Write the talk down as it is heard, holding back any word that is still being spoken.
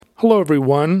Hello,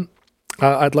 everyone.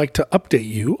 I'd like to update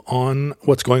you on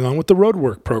what's going on with the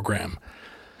Roadwork program.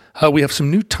 We have some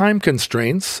new time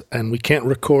constraints, and we can't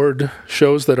record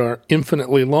shows that are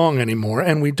infinitely long anymore,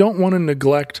 and we don't want to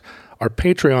neglect our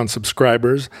Patreon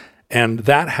subscribers and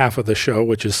that half of the show,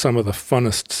 which is some of the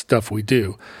funnest stuff we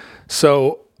do.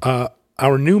 So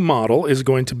our new model is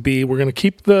going to be, we're going to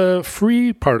keep the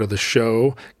free part of the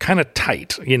show kind of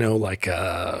tight, like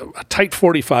a tight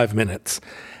 45 minutes.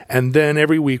 And then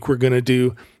every week we're going to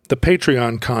do the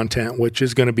Patreon content, which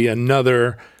is going to be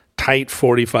another tight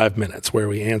 45 minutes where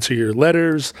we answer your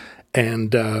letters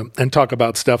and talk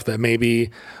about stuff that maybe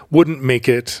wouldn't make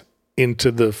it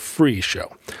into the free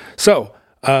show. So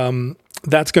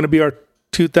that's going to be our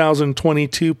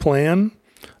 2022 plan.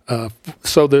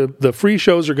 So the free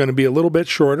shows are going to be a little bit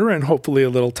shorter and hopefully a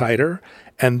little tighter.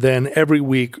 And then every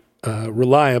week,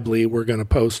 reliably, we're going to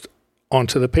post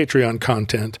onto the Patreon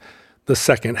content the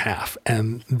second half.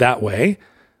 And that way,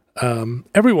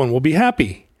 everyone will be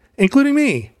happy, including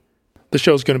me. The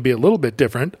show's going to be a little bit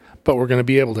different, but we're going to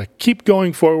be able to keep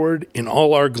going forward in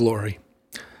all our glory.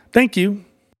 Thank you.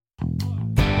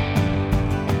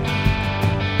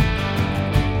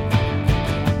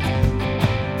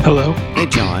 Hello. Hey,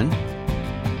 John.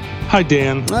 Hi,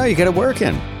 Dan. Oh, you got it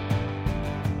working.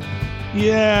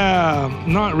 Yeah,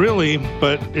 not really,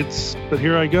 but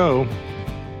here I go.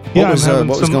 What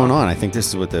was going on? I think this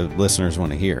is what the listeners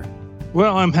want to hear.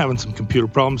 Well, I'm having some computer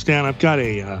problems, Dan. I've got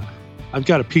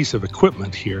a piece of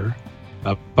equipment here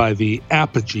by the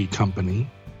Apogee company,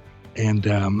 and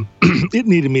it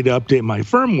needed me to update my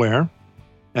firmware,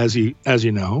 as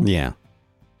you know. Yeah.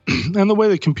 And the way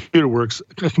the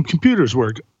computers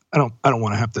work, I don't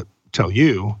want to have to tell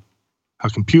you how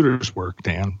computers work,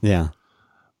 Dan. Yeah.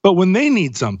 But when they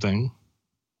need something,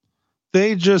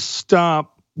 they just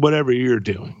stop whatever you're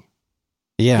doing.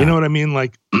 Yeah. You know what I mean?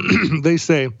 Like they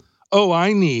say, "Oh,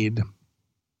 I need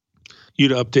you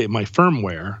to update my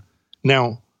firmware."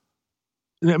 Now,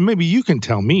 maybe you can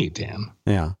tell me, Dan.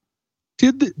 Yeah.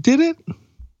 Did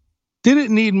it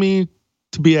need me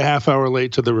to be a half hour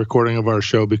late to the recording of our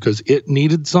show because it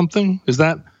needed something? Is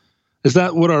that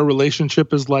what our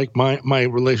relationship is like? My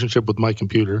relationship with my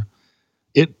computer,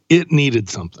 it needed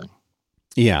something.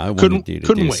 Yeah, I wanted you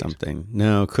to do something.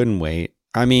 No, couldn't wait.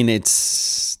 I mean,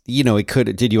 it's, it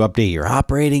could. Did you update your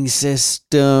operating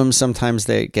system? Sometimes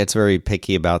it gets very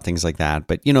picky about things like that.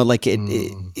 But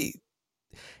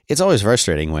it's always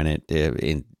frustrating when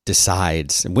it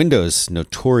decides. Windows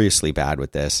notoriously bad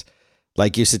with this.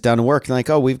 Like you sit down to work and like,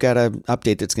 oh, we've got an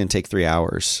update that's going to take 3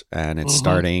 hours, and it's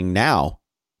starting now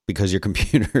because your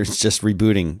computer is just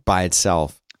rebooting by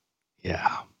itself.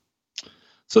 Yeah.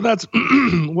 So that's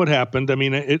what happened. I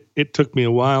mean, it took me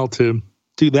a while to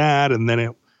do that, and then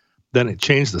it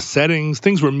changed the settings.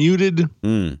 Things were muted.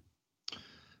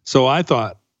 So I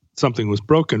thought something was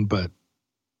broken, but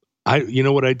you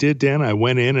know what I did, Dan? I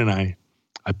went in and I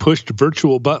pushed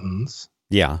virtual buttons.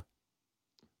 Yeah.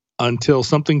 Until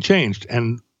something changed.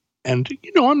 And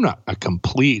I'm not a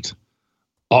complete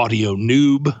audio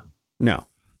noob. No.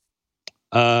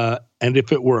 And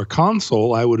if it were a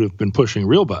console, I would have been pushing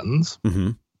real buttons.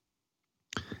 Mm-hmm.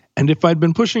 And if I'd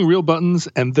been pushing real buttons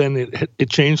and then it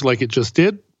changed like it just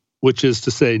did, which is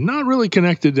to say not really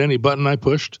connected to any button I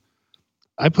pushed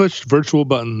virtual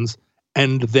buttons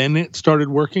and then it started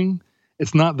working.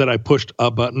 It's not that I pushed a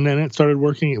button and it started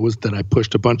working. It was that I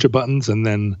pushed a bunch of buttons and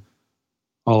then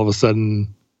all of a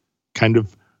sudden, kind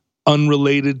of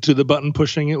unrelated to the button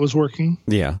pushing, it was working.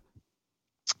 Yeah.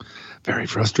 Very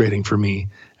frustrating for me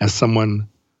as someone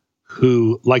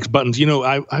who likes buttons.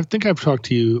 I think I've talked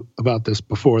to you about this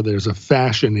before. There's a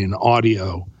fashion in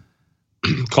audio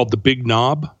called the big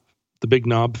knob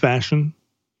fashion.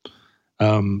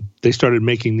 They started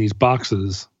making these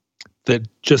boxes that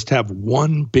just have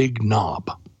one big knob.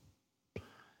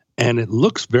 And it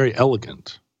looks very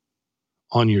elegant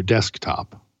on your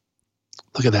desktop.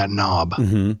 Look at that knob.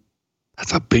 Mm-hmm.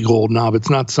 That's a big old knob. It's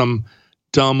not some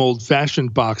dumb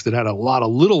old-fashioned box that had a lot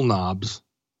of little knobs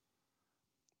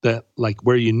that, like,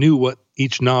 where you knew what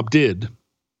each knob did.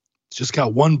 It's just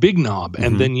got one big knob,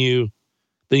 and then you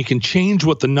can change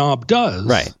what the knob does.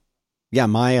 Right. Yeah,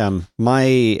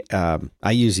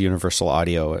 I use Universal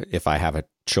Audio if I have a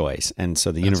choice, and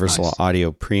so the Universal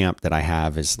Audio preamp that I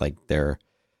have is like their,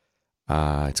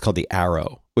 it's called the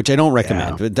Arrow, which I don't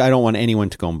recommend. But I don't want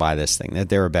anyone to go and buy this thing. That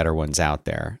there are better ones out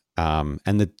there.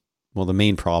 And the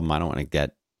main problem, I don't want to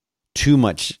get too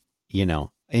much,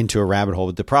 into a rabbit hole.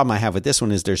 But the problem I have with this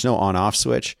one is there's no on-off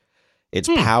switch. It's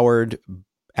powered.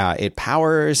 It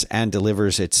powers and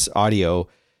delivers its audio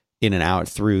in and out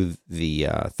through the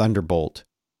Thunderbolt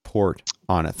port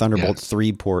on it, Thunderbolt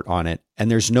 3 port on it, and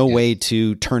there's no way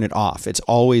to turn it off. It's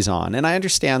always on. And I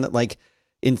understand that, like,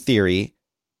 in theory,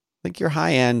 like your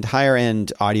higher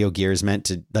end audio gear is meant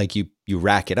to, like, you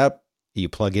rack it up, you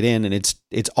plug it in, and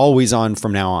it's always on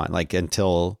from now on, like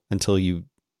until you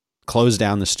close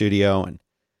down the studio and,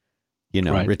 you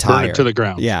know, retire. Burn it to the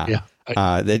ground. Yeah.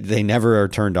 They never are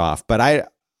turned off. But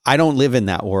I don't live in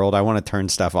that world. I want to turn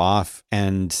stuff off.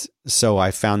 And so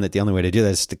I found that the only way to do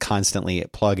this is to constantly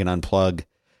plug and unplug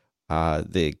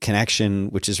the connection,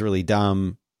 which is really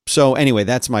dumb. So anyway,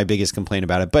 that's my biggest complaint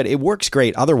about it, but it works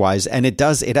great otherwise. And it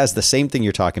has the same thing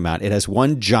you're talking about. It has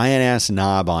one giant ass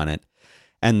knob on it.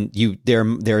 And there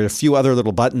are a few other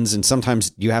little buttons, and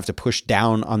sometimes you have to push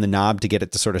down on the knob to get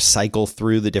it to sort of cycle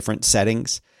through the different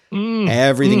settings.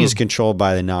 Everything is controlled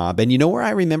by the knob. And you know where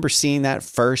I remember seeing that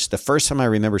first? The first time I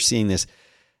remember seeing this,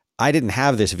 I didn't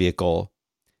have this vehicle,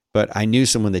 but I knew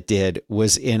someone that did,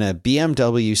 was in a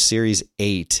BMW Series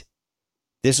 8.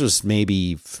 This was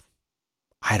maybe,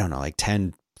 I don't know, like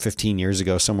 10, 15 years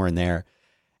ago, somewhere in there.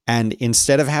 And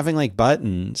instead of having like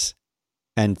buttons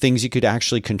and things you could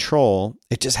actually control,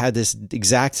 it just had this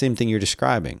exact same thing you're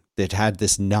describing. It had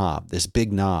this knob, this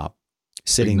big knob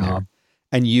sitting there.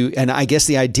 And I guess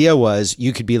the idea was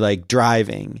you could be like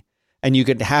driving and you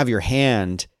could have your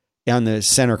hand on the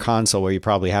center console where you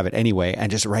probably have it anyway.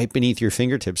 And just right beneath your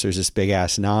fingertips, there's this big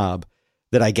ass knob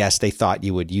that I guess they thought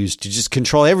you would use to just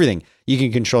control everything. You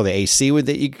can control the AC with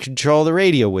it. You can control the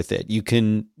radio with it. You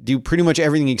can do pretty much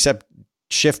everything except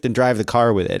shift and drive the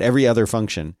car with it, every other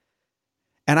function.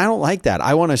 And I don't like that.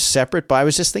 I want a separate, but I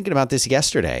was just thinking about this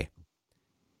yesterday,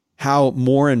 how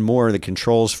more and more the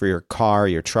controls for your car,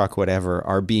 your truck, whatever,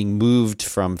 are being moved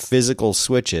from physical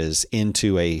switches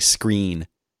into a screen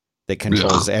that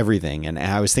controls everything. And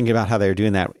I was thinking about how they're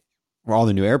doing that. All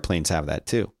the new airplanes have that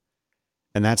too.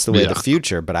 And that's the way of the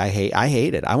future, but I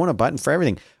hate it. I want a button for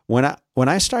everything. When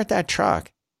I start that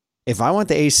truck, if I want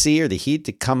the AC or the heat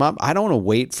to come up, I don't want to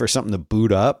wait for something to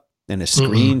boot up and a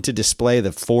screen to display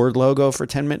the Ford logo for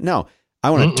 10 minutes. No, I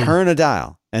want to turn a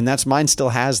dial. And mine still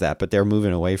has that, but they're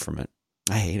moving away from it.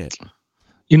 I hate it.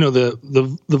 You know, the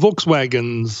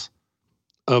Volkswagens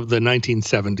of the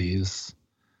 1970s,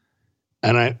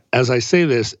 and as I say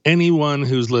this, anyone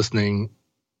who's listening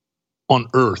on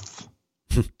Earth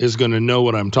is going to know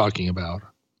what I'm talking about.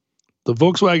 The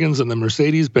Volkswagens and the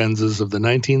Mercedes-Benzes of the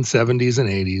 1970s and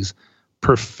 80s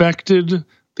perfected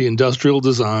the industrial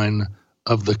design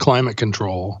of the climate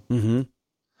control.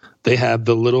 They had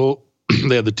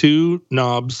the two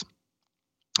knobs,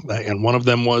 and one of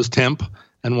them was temp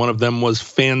and one of them was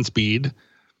fan speed.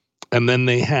 And then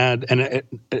they had, and it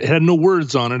had no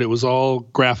words on it. It was all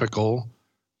graphical.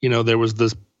 You know, there was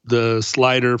the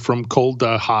slider from cold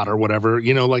to hot or whatever,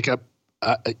 you know, like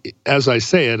as I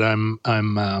say it, I'm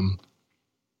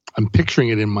picturing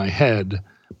it in my head,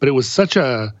 but it was such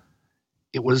an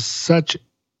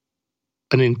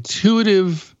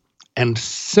intuitive and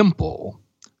simple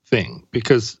thing,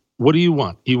 because what do you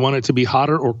want? You want it to be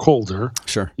hotter or colder.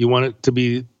 Sure. You want it to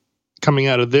be coming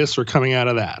out of this or coming out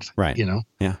of that. Right. You know?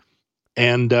 Yeah.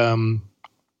 And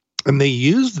they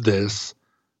used this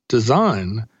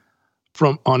design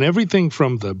on everything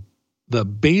from the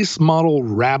base model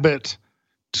Rabbit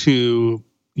to,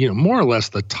 you know, more or less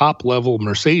the top level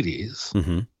Mercedes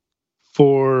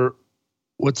for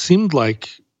what seemed like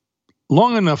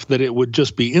long enough that it would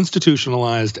just be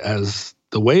institutionalized as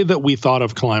the way that we thought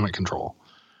of climate control.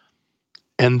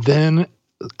 And then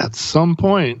at some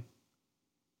point,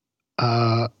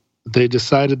 they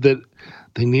decided that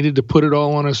they needed to put it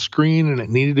all on a screen, and it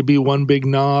needed to be one big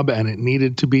knob, and it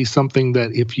needed to be something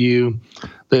that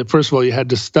first of all, you had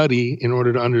to study in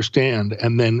order to understand.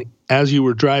 And then as you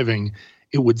were driving,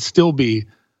 it would still be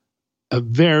a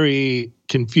very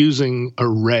confusing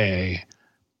array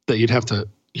that you'd have to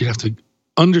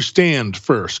understand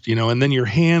first, you know, and then your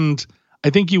hand, I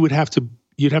think you'd have to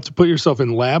put yourself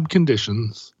in lab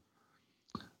conditions,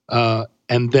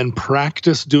 and then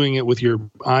practice doing it with your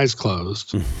eyes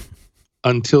closed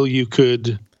until you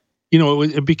could, you know,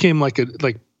 it became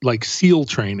like SEAL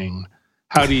training.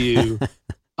 How do you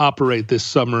operate this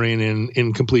submarine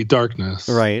in complete darkness?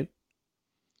 Right.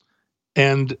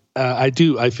 And I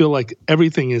feel like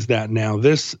everything is that now.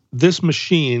 This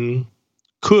machine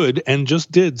could and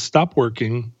just did stop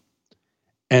working,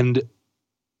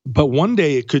 but one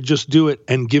day it could just do it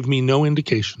and give me no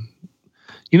indication.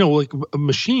 You know, like a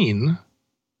machine.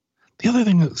 The other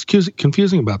thing that's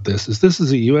confusing about this is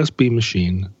a USB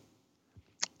machine,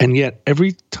 and yet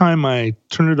every time I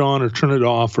turn it on or turn it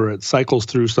off or it cycles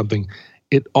through something,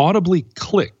 it audibly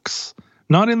clicks,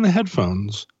 not in the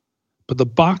headphones, but the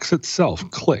box itself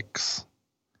clicks.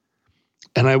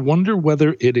 And I wonder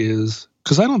whether it is,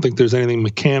 because I don't think there's anything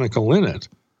mechanical in it.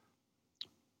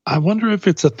 I wonder if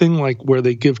it's a thing like where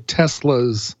they give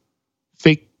Teslas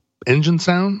fake engine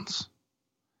sounds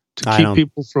to keep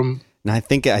people from. And I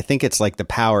think it's like the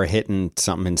power hitting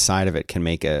something inside of it can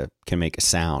make a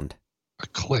sound. A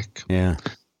click. Yeah.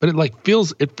 But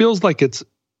it feels like it's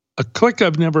a click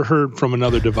I've never heard from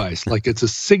another device. Like it's a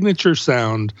signature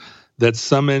sound that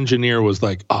some engineer was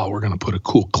like, oh, we're going to put a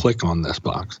cool click on this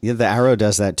box. Yeah, the Arrow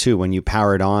does that too. When you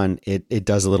power it on, it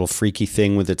does a little freaky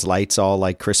thing with its lights all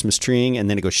like Christmas treeing, and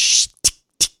then it goes shh, tick,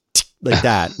 tick, tick, like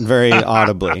that, very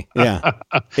audibly. Yeah,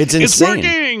 it's insane. It's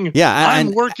working. Yeah,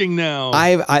 I'm working now.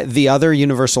 I the other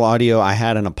Universal Audio, I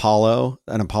had an Apollo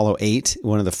 8,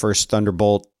 one of the first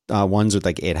Thunderbolt ones with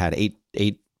like it had eight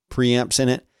preamps in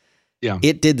it. Yeah,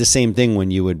 it did the same thing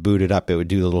when you would boot it up. It would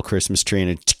do the little Christmas tree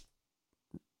and it.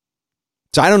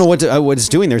 So I don't know what it's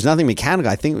doing. There's nothing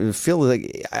mechanical. I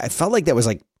felt like that was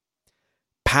like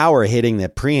power hitting the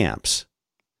preamps,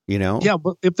 you know? Yeah,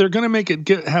 but if they're going to make it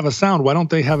have a sound, why don't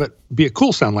they have it be a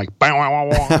cool sound like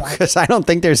because I don't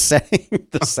think they're setting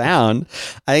the sound.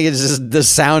 I think it's just the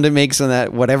sound it makes on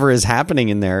that whatever is happening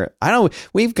in there.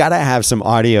 We've got to have some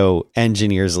audio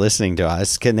engineers listening to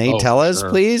us. Can they tell us,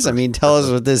 please? I mean, tell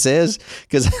us what this is,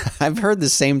 because I've heard the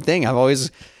same thing. I've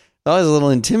always a little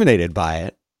intimidated by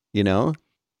it. You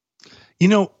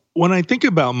know, when I think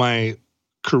about my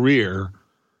career,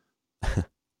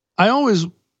 I always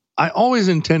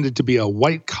intended to be a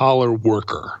white collar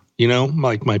worker,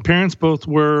 like my parents both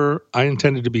were. I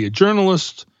intended to be a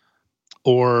journalist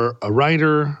or a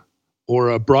writer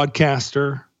or a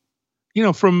broadcaster,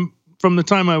 from the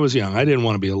time I was young. I didn't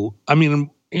want to be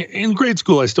in grade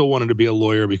school, I still wanted to be a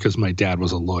lawyer because my dad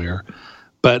was a lawyer.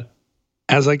 But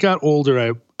as I got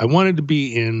older, I wanted to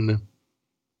be in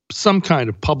some kind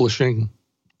of publishing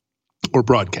or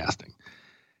broadcasting.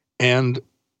 And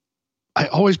I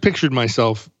always pictured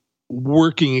myself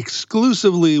working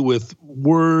exclusively with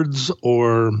words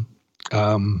or,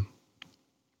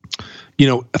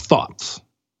 thoughts.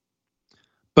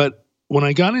 But when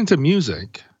I got into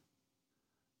music,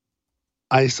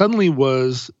 I suddenly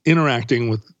was interacting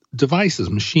with devices,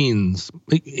 machines,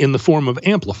 in the form of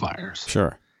amplifiers.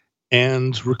 Sure.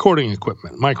 And recording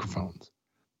equipment, microphones.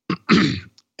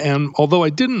 And although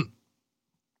I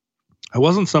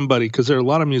wasn't somebody, because there are a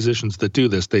lot of musicians that do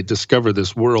this, they discover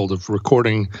this world of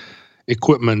recording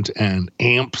equipment and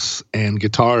amps and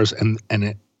guitars, and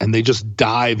they just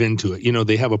dive into it.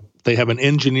 They have an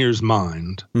engineer's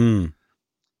mind. Mm.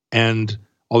 And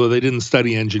although they didn't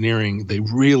study engineering, they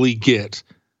really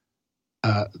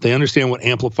they understand what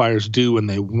amplifiers do, and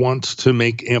they want to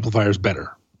make amplifiers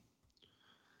better.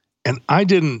 And I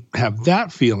didn't have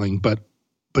that feeling, but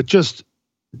just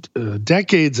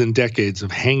decades and decades of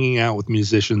hanging out with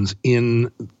musicians in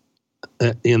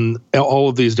all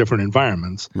of these different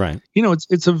environments. Right.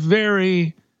 It's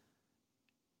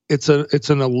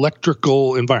an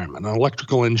electrical environment, an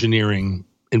electrical engineering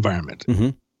environment. Mm-hmm.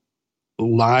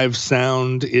 Live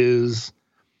sound is,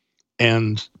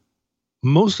 and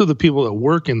most of the people that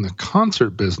work in the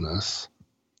concert business,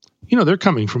 they're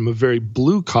coming from a very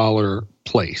blue collar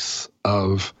place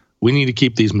of, we need to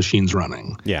keep these machines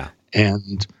running. Yeah.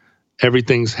 And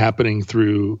everything's happening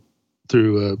through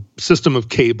a system of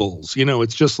cables.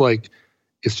 It's just like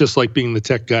being the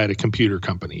tech guy at a computer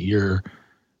company.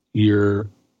 You're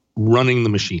running the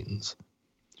machines.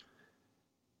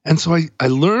 And so I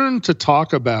learned to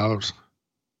talk about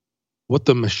what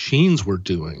the machines were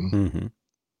doing. Mm-hmm.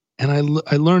 And I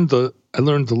learned the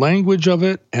language of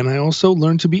it, and I also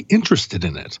learned to be interested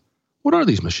in it. What are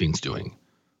these machines doing?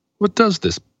 What does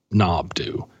this knob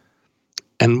do?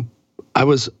 And I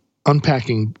was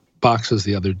unpacking boxes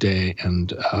the other day,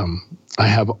 and I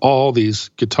have all these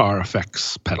guitar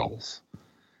effects pedals.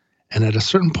 And at a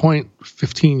certain point,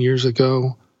 15 years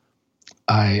ago,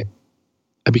 I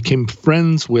became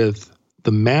friends with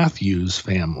the Matthews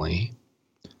family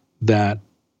that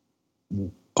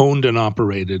owned and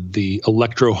operated the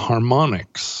Electro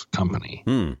Harmonix company.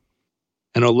 Hmm.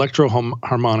 And Electro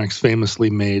Harmonix famously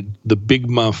made the Big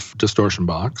Muff distortion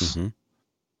box. Mm-hmm.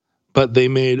 But they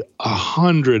made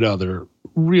 100 other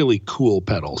really cool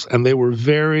pedals, and they were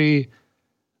very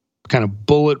kind of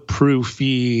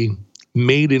bulletproofy,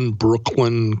 made in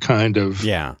Brooklyn kind of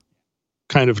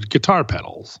guitar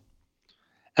pedals.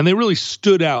 And they really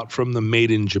stood out from the made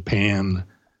in Japan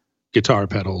guitar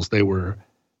pedals. They were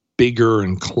bigger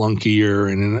and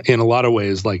clunkier, and in a lot of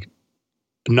ways, like,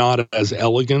 not as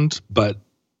elegant, but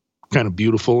kind of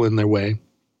beautiful in their way.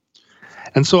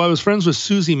 And so I was friends with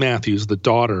Susie Matthews, the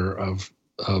daughter of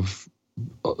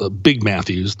Big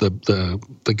Matthews,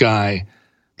 the guy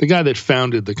the guy that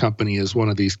founded the company is one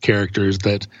of these characters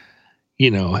that,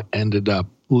 ended up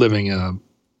living a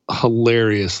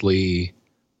hilariously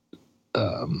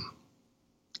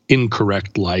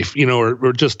incorrect life,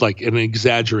 or just like an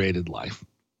exaggerated life.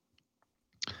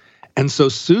 And so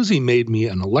Susie made me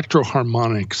an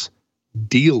Electro-Harmonix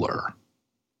dealer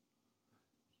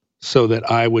so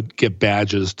that I would get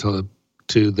badges to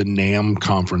the NAMM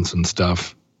conference and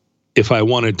stuff. If I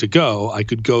wanted to go, I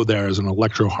could go there as an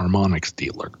Electro-Harmonix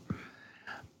dealer.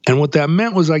 And what that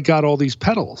meant was I got all these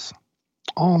pedals,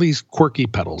 all these quirky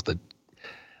pedals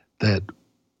that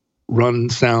run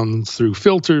sounds through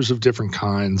filters of different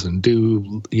kinds and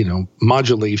do,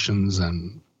 modulations.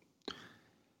 And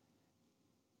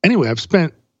anyway, I've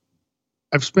spent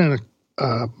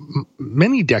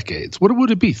many decades. What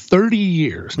would it be? 30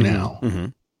 years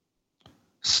now,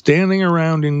 standing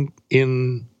around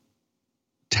in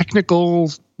technical,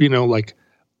 like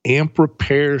amp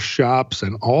repair shops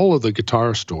and all of the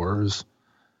guitar stores,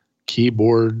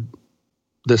 keyboard,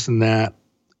 this and that,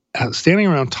 standing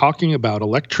around talking about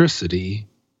electricity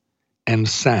and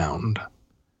sound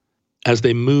as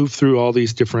they move through all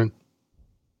these different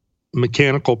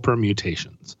mechanical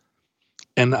permutations.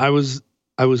 And I was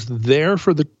there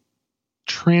for the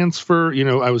transfer,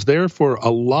 I was there for a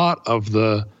lot of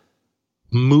the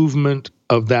movement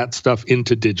of that stuff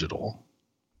into digital.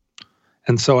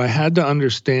 And so I had to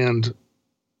understand,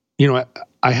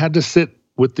 I had to sit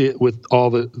with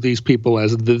all these people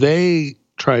as they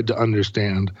tried to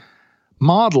understand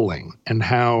modeling and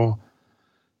how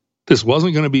this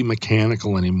wasn't going to be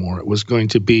mechanical anymore. It was going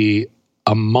to be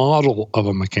a model of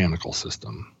a mechanical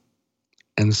system.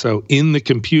 And so in the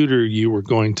computer,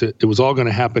 it was all going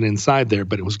to happen inside there,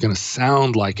 but it was going to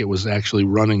sound like it was actually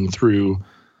running through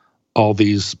all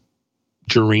these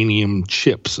germanium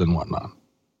chips and whatnot.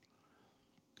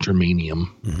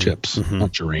 Germanium chips,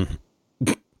 not geranium.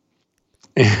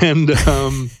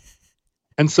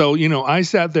 And so, I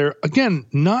sat there again,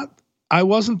 I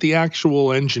wasn't the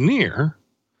actual engineer,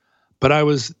 but I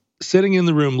was sitting in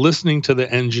the room listening to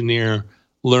the engineer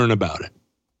learn about it.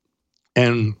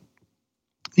 And,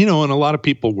 and a lot of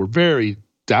people were very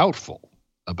doubtful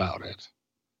about it.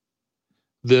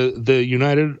 The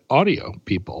United Audio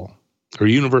people, or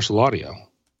Universal Audio,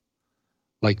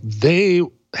 like they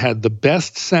had the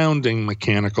best sounding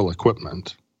mechanical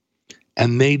equipment,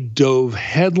 and they dove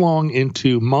headlong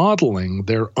into modeling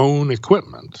their own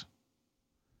equipment.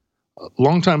 A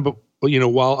long time, but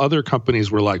while other companies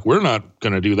were like, we're not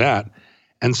going to do that.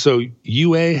 And so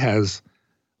UA has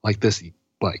like this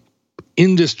like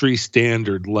industry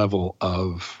standard level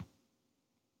of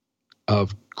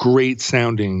great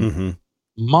sounding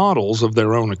models of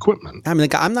their own equipment. I mean,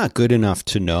 like, I'm not good enough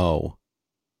to know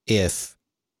if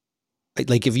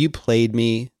you played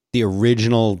me the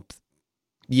original,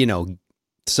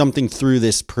 something through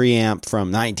this preamp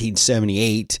from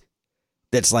 1978,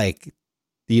 that's like,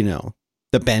 the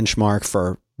benchmark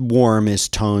for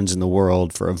warmest tones in the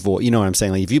world for a voice. You know what I'm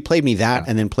saying? Like, if you played me that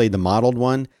and then played the modeled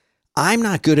one, I'm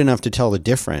not good enough to tell the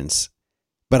difference.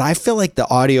 But I feel like the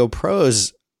audio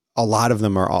pros, a lot of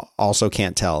them are also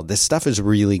can't tell. This stuff is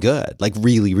really good, like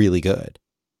really, really good.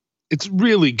 It's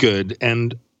really good.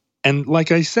 And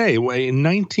like I say, in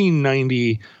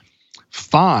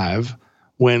 1995,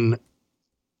 when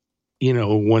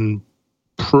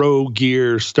Pro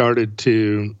Gear started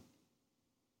to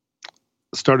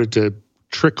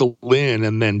trickle in,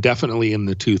 and then definitely in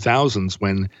the 2000s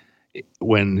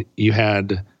when you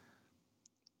had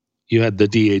the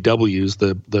DAWs,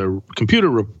 the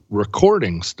computer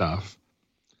recording stuff,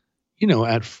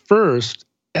 at first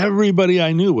everybody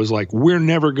I knew was like, we're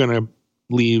never going to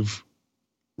leave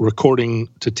recording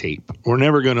to tape. We're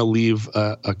never going to leave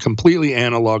a completely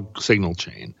analog signal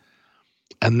chain.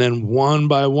 And then one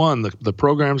by one, the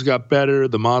programs got better,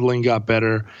 the modeling got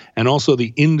better, and also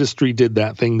the industry did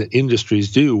that thing that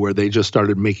industries do where they just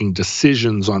started making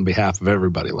decisions on behalf of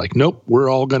everybody. Like, nope,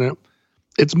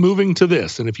 it's moving to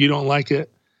this. And if you don't like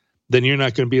it, then you're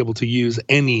not going to be able to use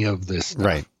any of this stuff.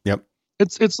 Right. Yep.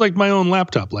 It's like my own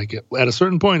laptop. Like at a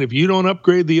certain point, if you don't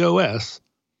upgrade the OS,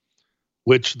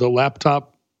 which the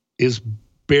laptop is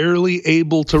barely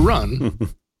able to run,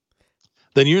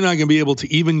 then you're not going to be able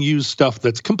to even use stuff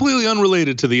that's completely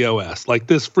unrelated to the OS. Like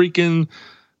this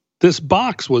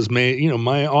box was made,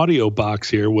 my audio box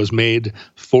here was made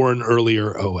for an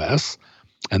earlier OS,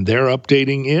 and they're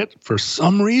updating it for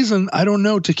some reason, I don't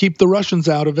know, to keep the Russians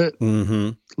out of it.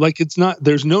 Like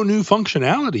there's no new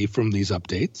functionality from these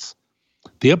updates.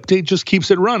 The update just keeps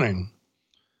it running.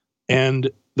 And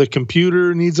the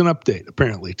computer needs an update,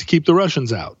 apparently, to keep the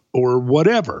Russians out or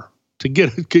whatever, to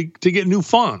get new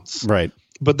fonts. Right.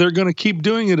 but they're going to keep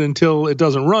doing it until it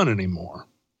doesn't run anymore.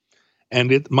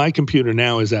 And my computer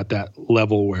now is at that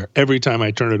level where every time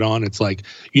I turn it on, it's like,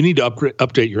 you need to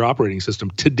update your operating system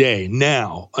today,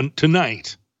 now,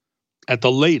 tonight, at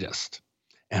the latest.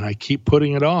 And I keep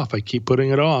putting it off.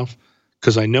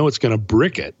 Because I know it's going to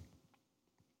brick it.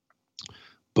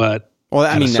 But well,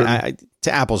 I mean,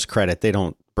 to Apple's credit, they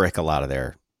don't brick a lot of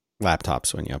their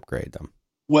laptops when you upgrade them.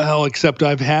 Well, except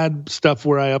I've had stuff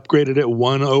where I upgraded it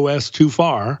one OS too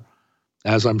far,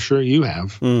 as I'm sure you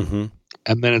have. Mm-hmm.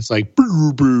 And then it's like,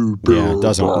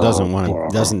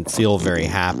 doesn't feel very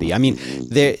happy. I mean,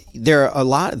 there are a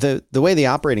lot, the way the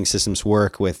operating systems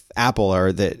work with Apple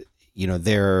are that,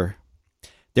 they're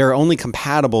only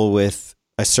compatible with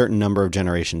a certain number of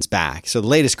generations back. So the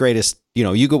latest, greatest,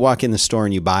 you could walk in the store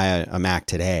and you buy a Mac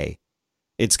today,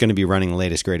 it's going to be running the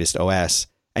latest, greatest OS,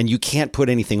 and you can't put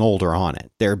anything older on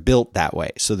it. They're built that way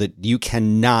so that you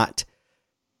cannot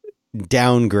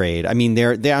downgrade. I mean,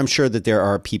 I'm sure that there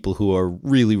are people who are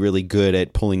really, really good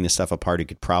at pulling this stuff apart who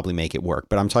could probably make it work.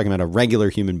 But I'm talking about a regular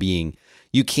human being.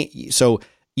 You can't. So,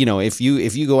 if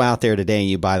you go out there today and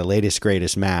you buy the latest,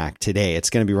 greatest Mac today, it's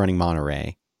going to be running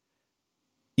Monterey.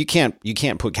 You can't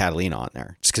put Catalina on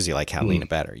there just because you like Catalina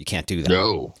better. You can't do that.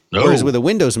 No. Whereas with a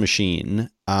Windows machine,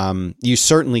 you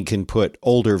certainly can put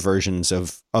older versions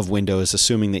of Windows,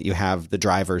 assuming that you have the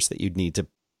drivers that you'd need to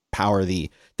power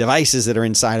the devices that are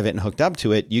inside of it and hooked up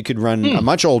to it. You could run a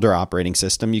much older operating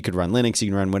system. You could run Linux. You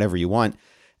can run whatever you want.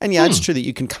 And yeah, it's true that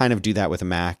you can kind of do that with a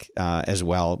Mac as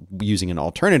well, using an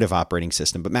alternative operating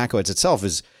system. But macOS itself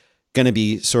is going to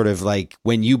be sort of like,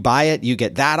 when you buy it, you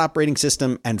get that operating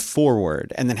system and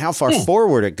forward. And then how far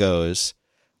forward it goes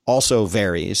also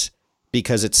varies,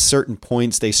 because at certain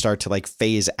points they start to like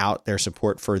phase out their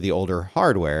support for the older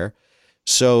hardware.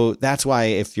 So that's why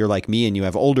if you're like me and you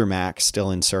have older Macs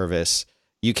still in service,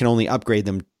 you can only upgrade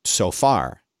them so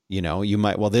far. You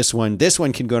might, this one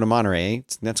can go to Monterey.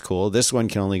 That's cool. This one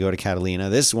can only go to Catalina.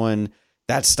 This one,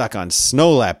 that's stuck on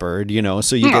Snow Leopard,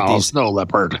 so you get these Snow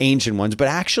Leopard ancient ones. But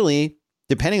actually,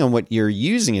 depending on what you're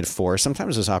using it for,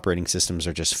 sometimes those operating systems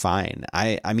are just fine.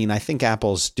 I mean, I think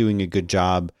Apple's doing a good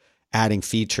job adding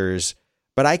features,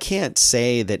 but I can't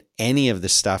say that any of the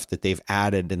stuff that they've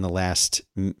added in the last,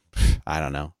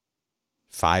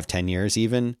 5-10 years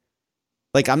even.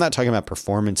 Like, I'm not talking about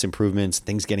performance improvements,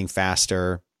 things getting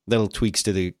faster, little tweaks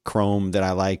to the Chrome that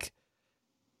I like.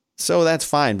 So that's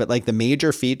fine. But like the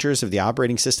major features of the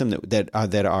operating system that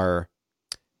are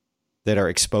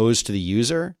exposed to the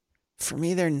user, for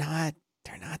me, they're not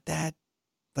that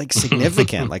like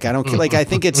significant. Like, I don't like, I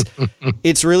think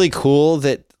it's really cool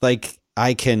that like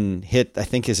I can hit, I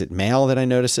think, is it Mail that I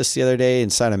noticed this the other day?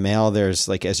 Inside of Mail, there's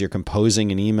like, as you're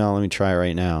composing an email, let me try it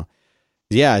right now.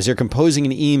 Yeah. As you're composing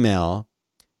an email,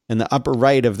 in the upper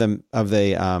right of the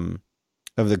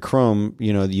Chrome,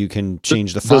 you can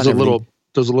change the font.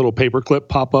 Does a little paperclip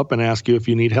pop up and ask you if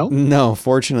you need help? No,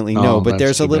 fortunately, no. But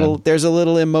there's a little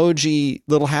emoji,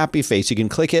 little happy face. You can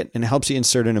click it and it helps you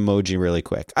insert an emoji really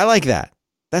quick. I like that.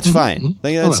 That's fine.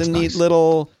 Like, that's a neat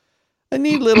little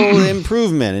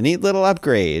improvement, a neat little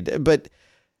upgrade. But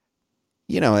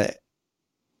I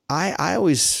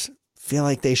always feel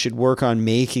like they should work on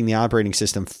making the operating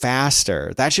system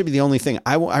faster. That should be the only thing.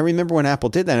 I remember when Apple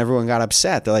did that, everyone got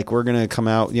upset. They're like, we're going to come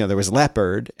out, there was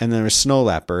Leopard and then there was Snow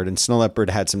Leopard, and Snow Leopard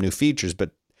had some new features,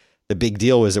 but the big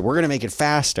deal was that we're going to make it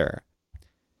faster.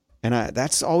 And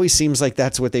that's always seems like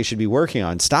that's what they should be working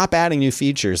on. Stop adding new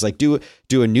features. Like do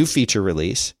a new feature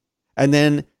release and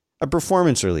then a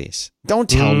performance release. Don't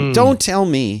tell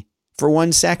me for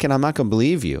 1 second I'm not going to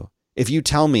believe you if you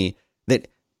tell me that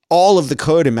all of the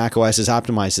code in macOS is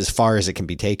optimized as far as it can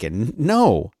be taken.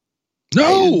 No,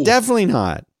 definitely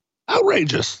not.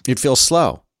 Outrageous. It feels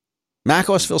slow.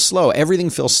 macOS feels slow. Everything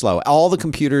feels slow. All the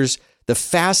computers, the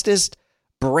fastest,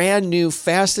 brand new,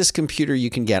 fastest computer you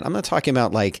can get. I'm not talking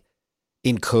about like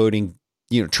encoding,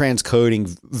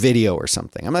 transcoding video or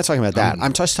something. I'm not talking about that.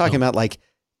 I'm just talking about like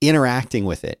interacting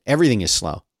with it. Everything is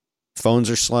slow. Phones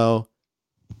are slow.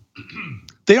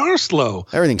 They are slow.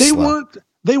 Everything's slow.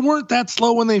 They weren't that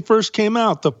slow when they first came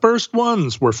out. The first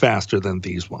ones were faster than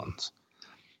these ones.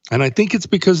 And I think it's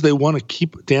because they want to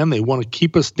keep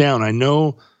us down. I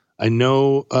know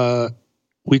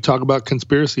we talk about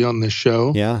conspiracy on this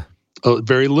show. Yeah.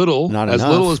 Very little, not as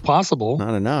enough. little as possible.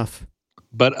 Not enough.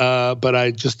 But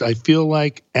I feel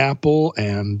like Apple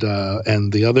and the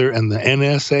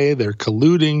NSA, they're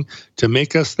colluding to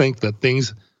make us think that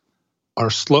things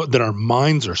are slow, that our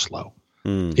minds are slow.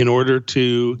 In order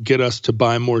to get us to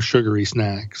buy more sugary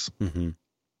snacks. Mm-hmm.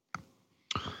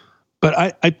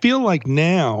 But I feel like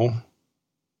now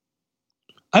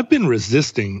I've been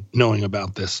resisting knowing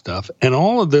about this stuff, and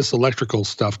all of this electrical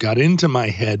stuff got into my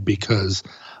head because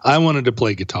I wanted to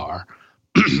play guitar.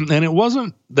 And it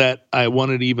wasn't that I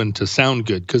wanted even to sound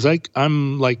good, because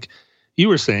I'm like you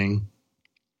were saying,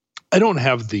 I don't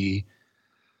have the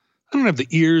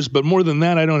ears, but more than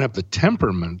that, I don't have the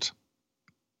temperament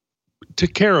to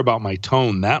care about my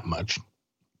tone that much.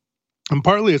 And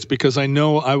partly it's because I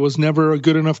know I was never a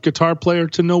good enough guitar player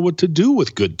to know what to do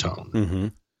with good tone. Mm-hmm.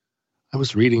 I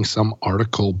was reading some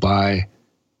article by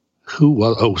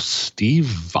Steve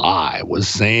Vai was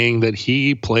saying that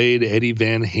he played Eddie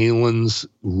Van Halen's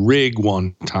rig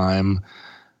one time.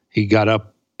 He got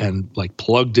up and like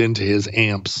plugged into his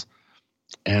amps,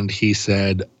 and he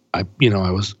said, I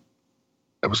was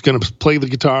going to play the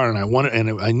guitar, and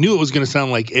I knew it was going to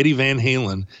sound like Eddie Van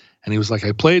Halen. And he was like,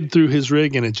 I played through his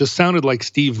rig, and it just sounded like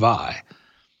Steve Vai,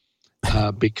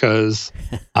 because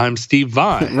I'm Steve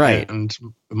Vai, right? And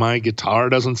my guitar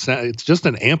doesn't sound. It's just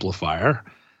an amplifier.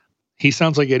 He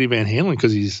sounds like Eddie Van Halen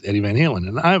because he's Eddie Van Halen,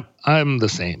 and I'm the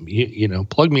same. You know,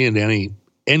 plug me into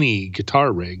any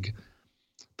guitar rig.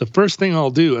 The first thing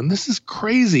I'll do, and this is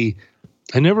crazy,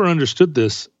 I never understood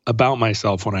this about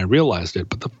myself when I realized it,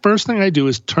 but the first thing I do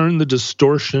is turn the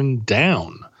distortion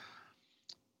down.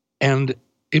 And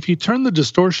if you turn the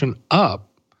distortion up,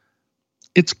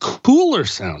 it's cooler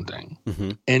sounding,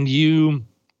 mm-hmm. and you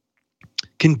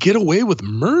can get away with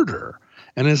murder.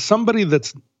 And as somebody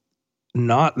that's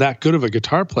not that good of a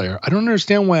guitar player, I don't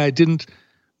understand why I didn't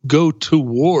go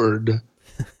toward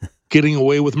getting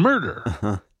away with murder.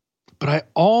 Uh-huh. But I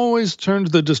always turned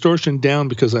the distortion down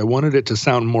because I wanted it to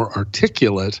sound more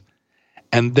articulate,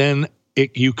 and then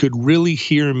you could really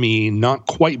hear me not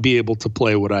quite be able to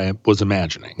play what I was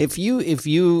imagining.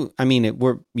 I mean,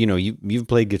 you've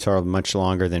played guitar much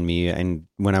longer than me. And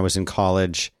when I was in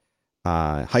college,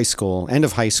 end of high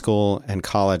school and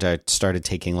college, I started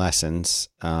taking lessons.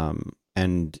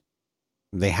 And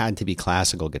they had to be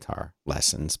classical guitar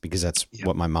lessons because that's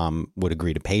what my mom would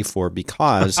agree to pay for,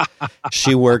 because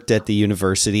she worked at the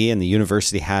university, and the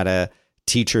university had a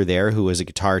teacher there who was a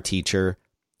guitar teacher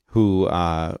who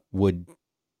would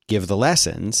give the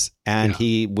lessons, and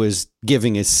he was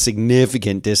giving a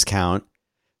significant discount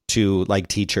to like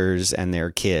teachers and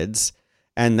their kids,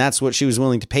 and that's what she was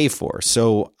willing to pay for.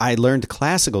 So I learned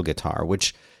classical guitar,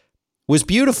 which was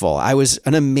beautiful. I was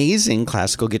an amazing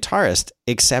classical guitarist,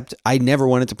 except I never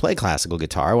wanted to play classical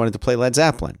guitar. I wanted to play Led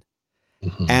Zeppelin.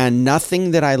 Mm-hmm. And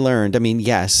nothing that I learned, I mean,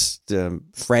 yes, the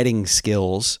fretting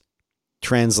skills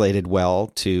translated well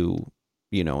to,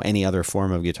 any other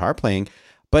form of guitar playing,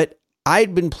 but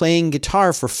I'd been playing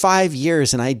guitar for 5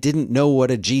 years and I didn't know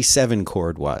what a G7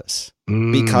 chord was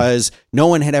because no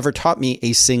one had ever taught me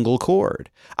a single chord.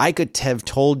 I could have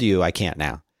told you, I can't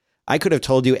now. I could have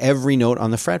told you every note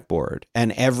on the fretboard,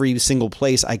 and every single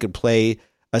place I could play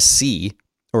a C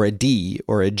or a D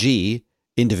or a G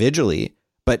individually,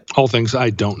 but all things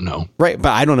I don't know. Right.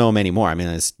 But I don't know them anymore. I mean,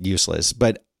 it's useless,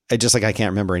 but I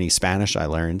can't remember any Spanish I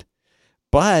learned,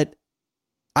 but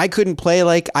I couldn't play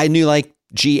I knew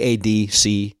G, A, D,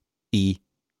 C, E,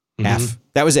 F.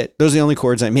 That was it. Those are the only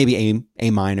chords. Maybe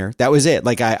A minor. That was it.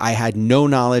 I had no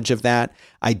knowledge of that.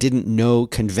 I didn't know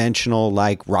conventional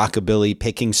rockabilly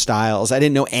picking styles. I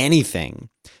didn't know anything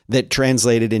that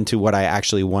translated into what I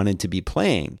actually wanted to be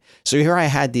playing. So here I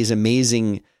had these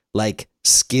amazing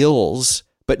skills,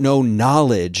 but no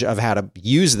knowledge of how to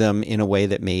use them in a way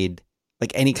that made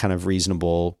any kind of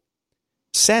reasonable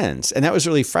sense. And that was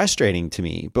really frustrating to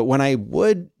me. But when I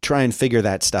would try and figure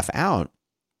that stuff out,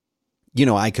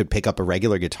 I could pick up a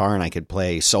regular guitar and I could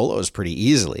play solos pretty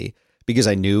easily because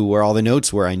I knew where all the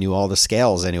notes were. I knew all the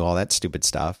scales. I knew all that stupid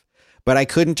stuff. But I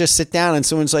couldn't just sit down and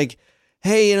someone's like,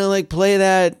 hey, play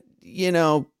that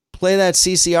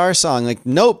CCR song.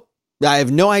 Nope. I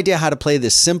have no idea how to play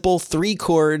this simple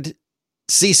 3-chord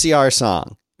CCR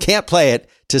song. Can't play it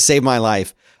to save my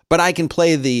life. But I can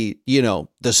play the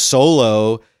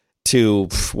solo to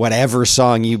whatever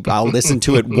song I'll listen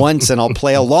to it once and I'll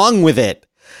play along with it,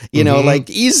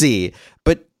 easy.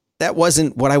 But that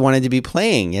wasn't what I wanted to be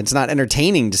playing. It's not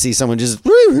entertaining to see someone just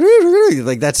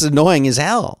that's annoying as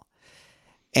hell.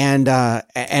 And I,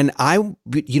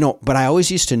 but I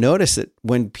always used to notice that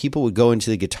when people would go into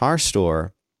the guitar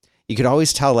store, you could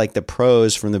always tell the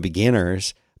pros from the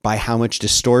beginners by how much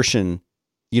distortion.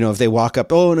 If they walk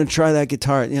up, I'm going to try that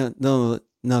guitar. The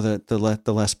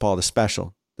Les Paul, the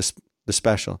special.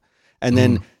 And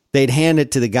then they'd hand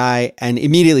it to the guy and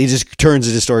immediately just turns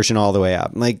the distortion all the way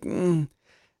up. You're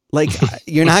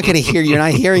not going to hear, you're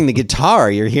not hearing the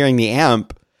guitar, you're hearing the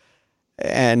amp.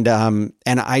 And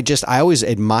I always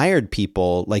admired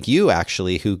people like you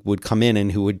actually who would come in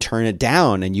and who would turn it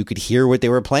down and you could hear what they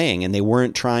were playing and they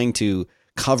weren't trying to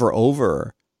cover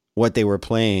over what they were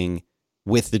playing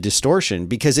with the distortion.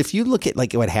 Because if you look at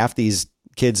like what half these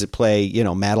kids that play, you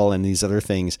know, metal and these other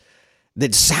things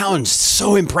that sounds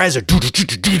so impressive,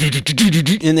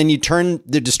 and then you turn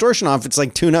the distortion off, it's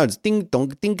like two notes, ding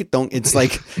dong, ding dong. It's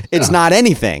like it's not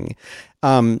anything.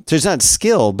 So it's not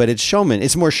skill, but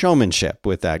it's more showmanship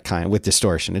with that kind, with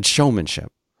distortion. It's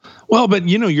showmanship. Well, but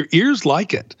you know, your ears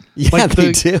like it. Yeah, like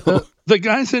they do. The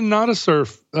guys in Not a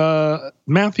Surf,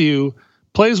 Matthew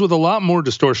plays with a lot more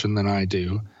distortion than I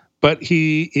do, but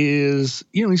he is,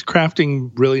 you know, he's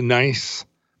crafting really nice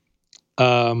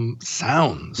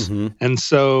sounds. Mm-hmm. And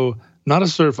so Not a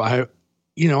Surf, I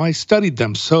studied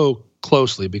them so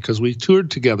closely because we toured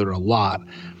together a lot.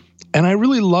 And I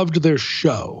really loved their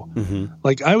show. Mm-hmm.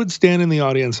 Like I would stand in the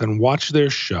audience and watch their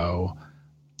show,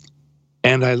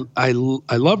 and I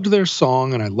loved their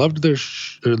song, and I loved their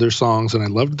songs, and I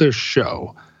loved their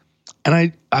show.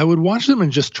 And I would watch them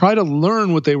and just try to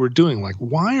learn what they were doing. Like,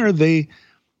 why are they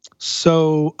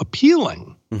so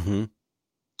appealing? Mm-hmm.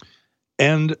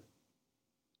 And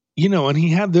you know, and he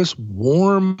had this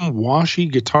warm, washy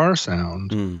guitar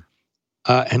sound. Mm.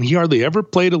 And he hardly ever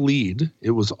played a lead. It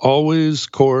was always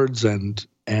chords and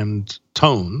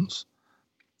tones.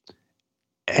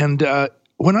 And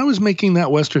when I was making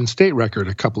that Western State record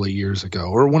a couple of years ago,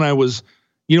 or when I was,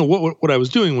 you know, what I was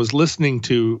doing was listening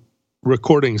to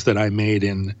recordings that I made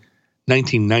in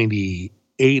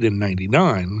 1998 and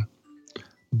 99,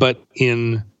 but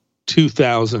in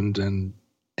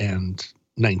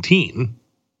 2019.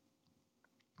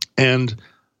 And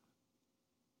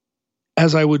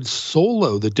as I would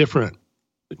solo the different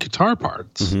guitar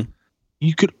parts, mm-hmm.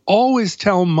 you could always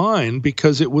tell mine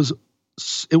because it was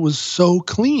so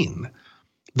clean,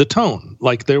 the tone,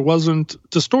 like there wasn't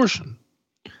distortion.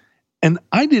 And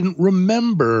I didn't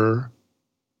remember,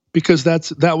 because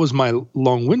that was my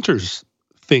Long Winters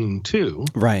thing too.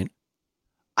 Right.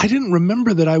 I didn't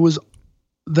remember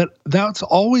that's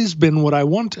always been what I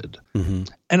wanted. Mm-hmm.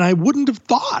 And I wouldn't have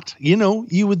thought, you know,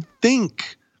 you would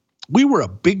think. We were a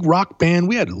big rock band.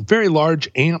 We had very large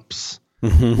amps.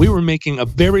 Mm-hmm. We were making a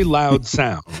very loud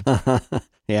sound.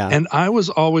 Yeah. And I was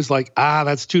always like,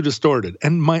 that's too distorted.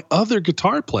 And my other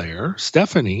guitar player,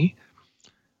 Stephanie,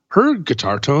 her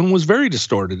guitar tone was very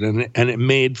distorted, and it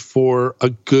made for a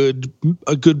good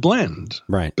blend,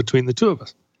 right, between the two of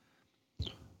us.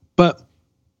 But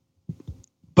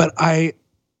I,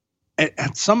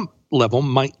 at some level,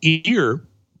 my ear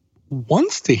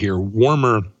wants to hear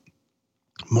warmer,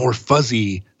 more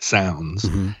fuzzy sounds.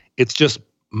 Mm-hmm. It's just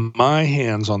my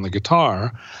hands on the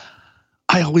guitar.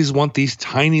 I always want these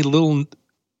tiny little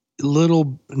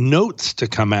notes to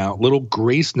come out, little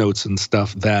grace notes and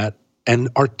stuff,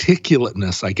 and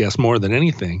articulateness, I guess, more than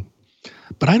anything.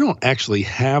 But I don't actually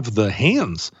have the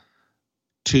hands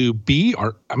to be,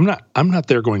 I'm not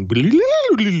there going,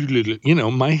 you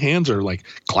know, my hands are like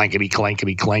clankety,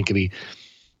 clankety, clankety.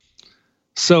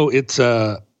 So it's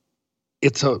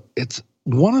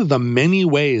one of the many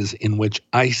ways in which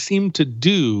I seem to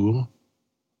do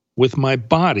with my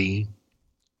body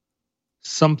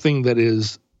something that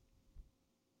is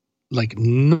like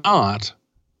not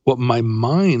what my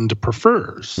mind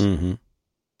prefers. Mm-hmm.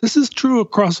 This is true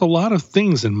across a lot of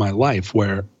things in my life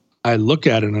where I look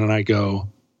at it and I go,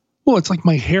 well, it's like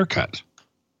my haircut.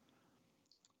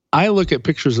 I look at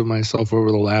pictures of myself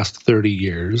over the last 30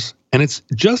 years, and it's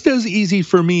just as easy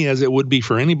for me as it would be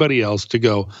for anybody else to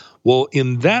go, well,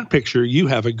 in that picture, you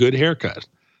have a good haircut.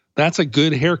 That's a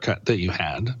good haircut that you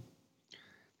had.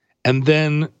 And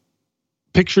then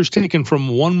pictures taken from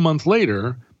 1 month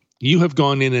later, you have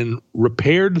gone in and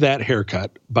repaired that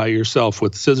haircut by yourself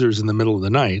with scissors in the middle of the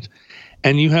night,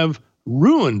 and you have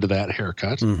ruined that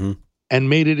haircut mm-hmm. and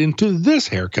made it into this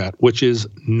haircut, which is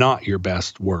not your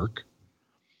best work.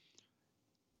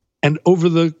 And over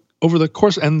the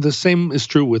course, and the same is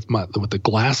true with the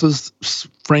glasses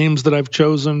frames that I've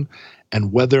chosen,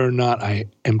 and whether or not I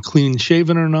am clean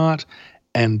shaven or not,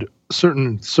 and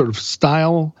certain sort of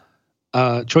style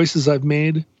choices I've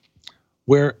made,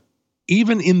 where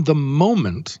even in the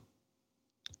moment,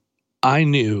 I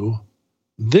knew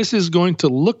this is going to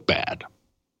look bad.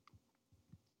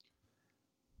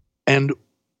 And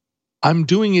I'm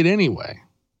doing it anyway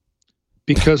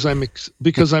because I'm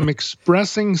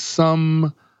expressing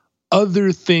some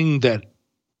other thing that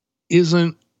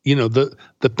isn't, you know, the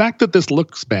fact that this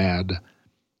looks bad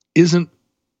isn't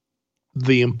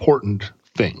the important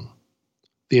thing.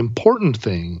 The important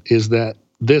thing is that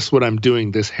what I'm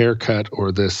doing, this haircut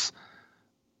or these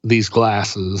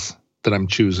glasses that I'm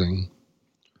choosing,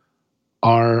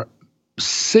 are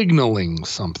signaling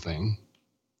something,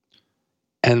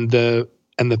 and the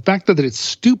fact that it's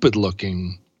stupid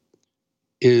looking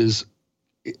is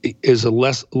a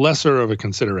lesser of a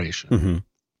consideration. Mm-hmm.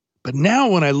 But now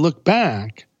when I look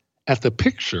back at the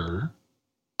picture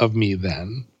of me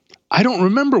then, I don't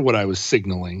remember what I was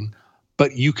signaling,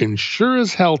 but you can sure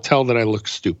as hell tell that I look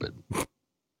stupid.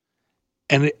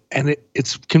 And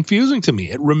it's confusing to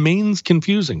me. It remains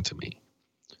confusing to me.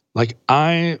 Like,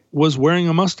 I was wearing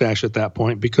a mustache at that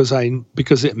point because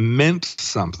it meant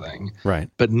something. Right.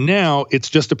 But now it's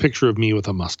just a picture of me with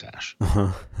a mustache.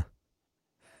 Uh-huh.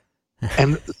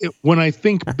 And when I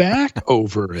think back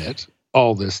over it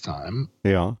all this time,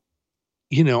 yeah,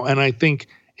 and I think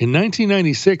in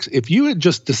 1996, if you had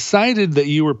just decided that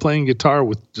you were playing guitar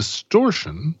with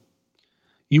distortion,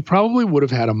 you probably would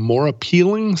have had a more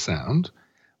appealing sound,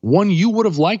 one you would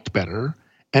have liked better,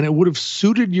 and it would have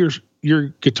suited your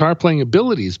guitar playing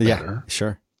abilities better. Yeah,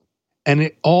 sure. And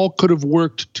it all could have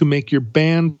worked to make your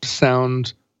band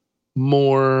sound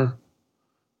more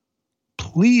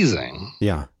pleasing.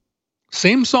 Yeah.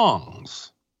 Same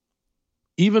songs,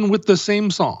 even with the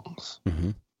same songs.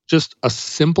 Mm-hmm. Just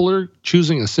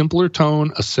choosing a simpler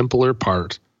tone, a simpler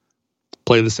part,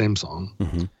 play the same song.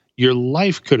 Mm-hmm. Your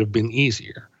life could have been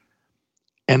easier.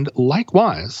 And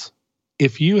likewise,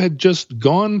 if you had just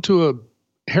gone to a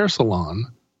hair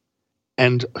salon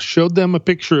and showed them a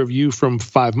picture of you from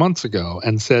 5 months ago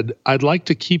and said, I'd like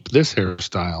to keep this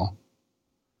hairstyle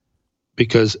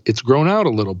because it's grown out a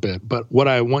little bit, but what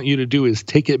I want you to do is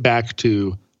take it back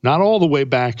to, not all the way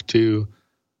back to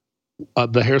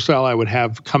the hairstyle I would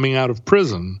have coming out of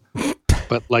prison,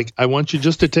 but like, I want you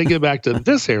just to take it back to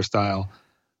this hairstyle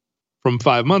from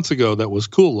 5 months ago that was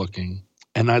cool looking,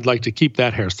 and I'd like to keep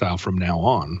that hairstyle from now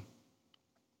on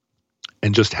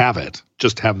and just have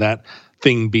that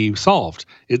thing be solved.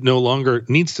 It no longer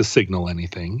needs to signal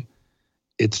anything.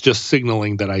 It's just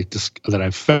signaling that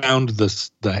I found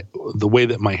the way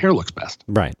that my hair looks best.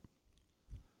 Right.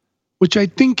 Which I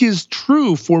think is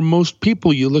true for most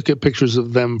people. You look at pictures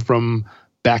of them from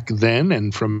back then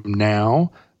and from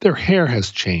now, their hair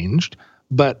has changed,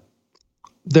 but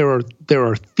there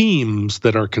are themes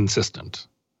that are consistent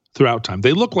throughout time.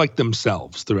 They look like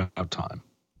themselves throughout time.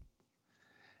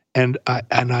 And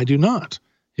I do not.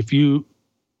 If you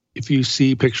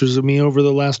see pictures of me over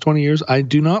the last 20 years, I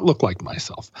do not look like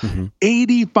myself. Mm-hmm.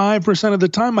 85% of the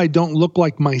time, I don't look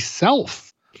like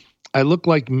myself. I look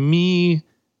like me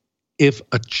if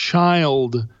a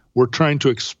child were trying to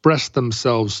express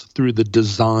themselves through the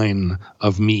design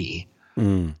of me.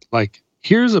 Mm. Like,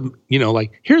 here's a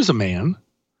man.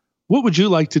 What would you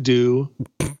like to do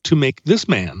to make this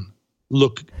man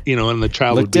look, and the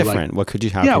child look would be different? Like, what could you,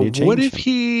 how can you change what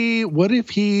if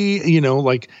he,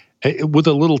 like, with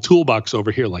a little toolbox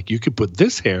over here, like, you could put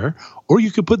this hair or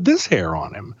you could put this hair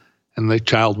on him, and the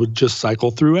child would just cycle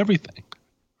through everything,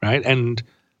 right? And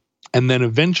then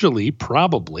eventually,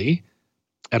 probably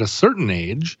at a certain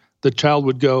age, the child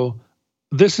would go,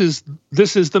 this is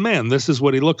the man. This is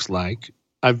what he looks like.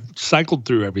 I've cycled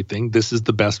through everything. This is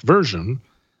the best version.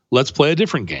 Let's play a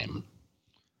different game.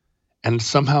 And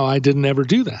somehow I didn't ever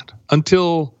do that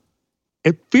until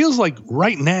it feels like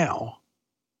right now,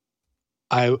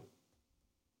 I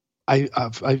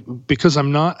because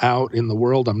I'm not out in the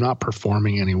world, I'm not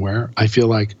performing anywhere. I feel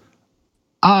like,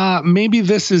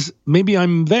 maybe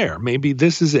I'm there. Maybe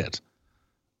this is it.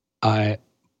 I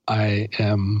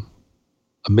am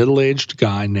a middle-aged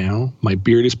guy now. My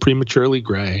beard is prematurely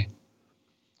gray.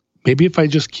 Maybe if I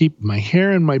just keep my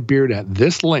hair and my beard at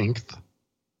this length,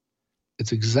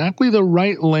 it's exactly the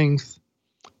right length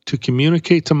to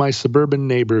communicate to my suburban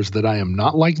neighbors that I am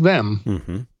not like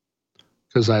them,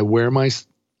 because I wear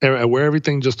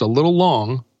everything just a little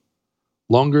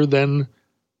longer than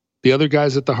the other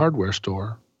guys at the hardware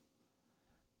store.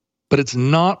 But it's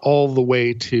not all the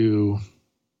way to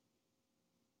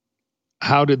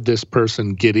how did this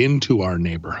person get into our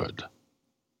neighborhood,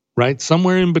 right?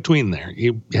 Somewhere in between there.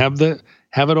 You have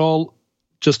it all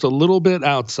just a little bit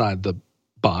outside the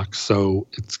box, so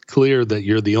it's clear that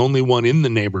you're the only one in the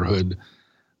neighborhood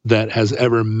that has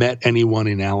ever met anyone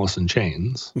in Alice in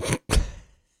Chains.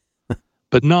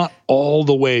 But not all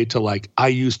the way to, like, I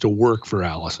used to work for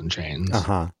Alice in Chains.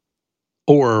 Uh-huh.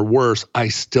 Or worse, I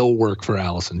still work for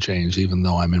Alice in Chains even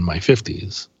though I'm in my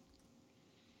 50s.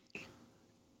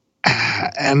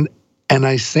 And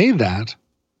I say that,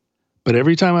 but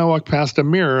every time I walk past a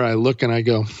mirror, I look and I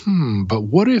go, but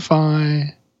what if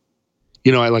I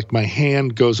like my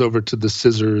hand goes over to the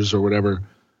scissors or whatever.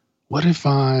 What if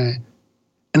and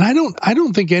I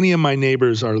don't think any of my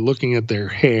neighbors are looking at their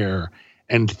hair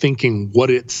and thinking what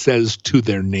it says to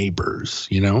their neighbors,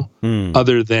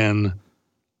 other than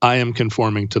I am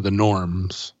conforming to the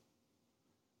norms.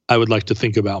 I would like to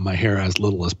think about my hair as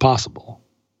little as possible.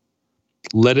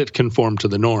 Let it conform to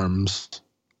the norms,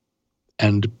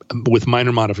 and with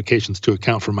minor modifications to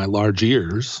account for my large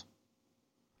ears.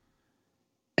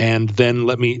 And then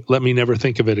let me never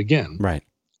think of it again. Right.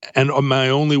 And my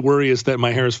only worry is that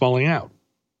my hair is falling out.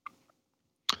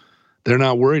 They're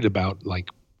not worried about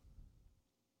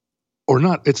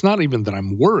it's not even that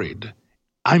I'm worried.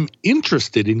 I'm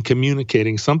interested in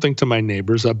communicating something to my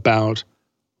neighbors about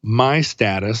my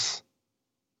status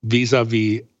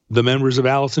vis-a-vis the members of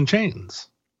Alice in Chains.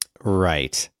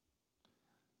 Right.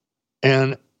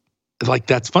 And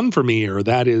that's fun for me, or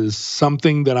that is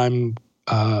something that I'm,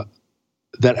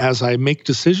 that as I make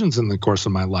decisions in the course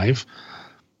of my life,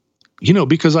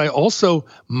 because I also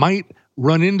might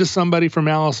run into somebody from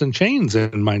Alice in Chains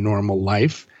in my normal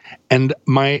life, and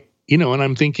and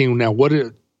I'm thinking now, what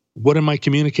am I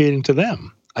communicating to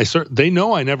them? They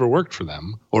know I never worked for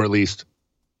them, or at least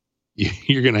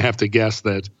you're going to have to guess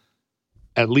that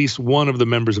at least one of the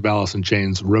members of Alice in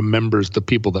Chains remembers the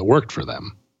people that worked for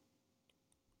them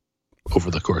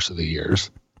over the course of the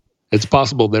years. It's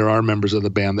possible there are members of the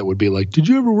band that would be like, "Did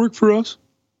you ever work for us?"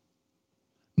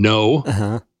 No.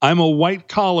 Uh-huh. I'm a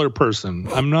white-collar person.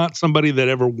 I'm not somebody that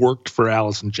ever worked for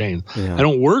Alice in Chains. Yeah. I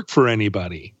don't work for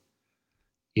anybody.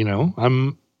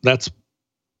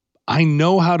 I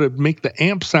know how to make the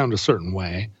amp sound a certain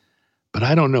way, but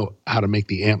I don't know how to make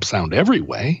the amp sound every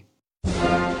way.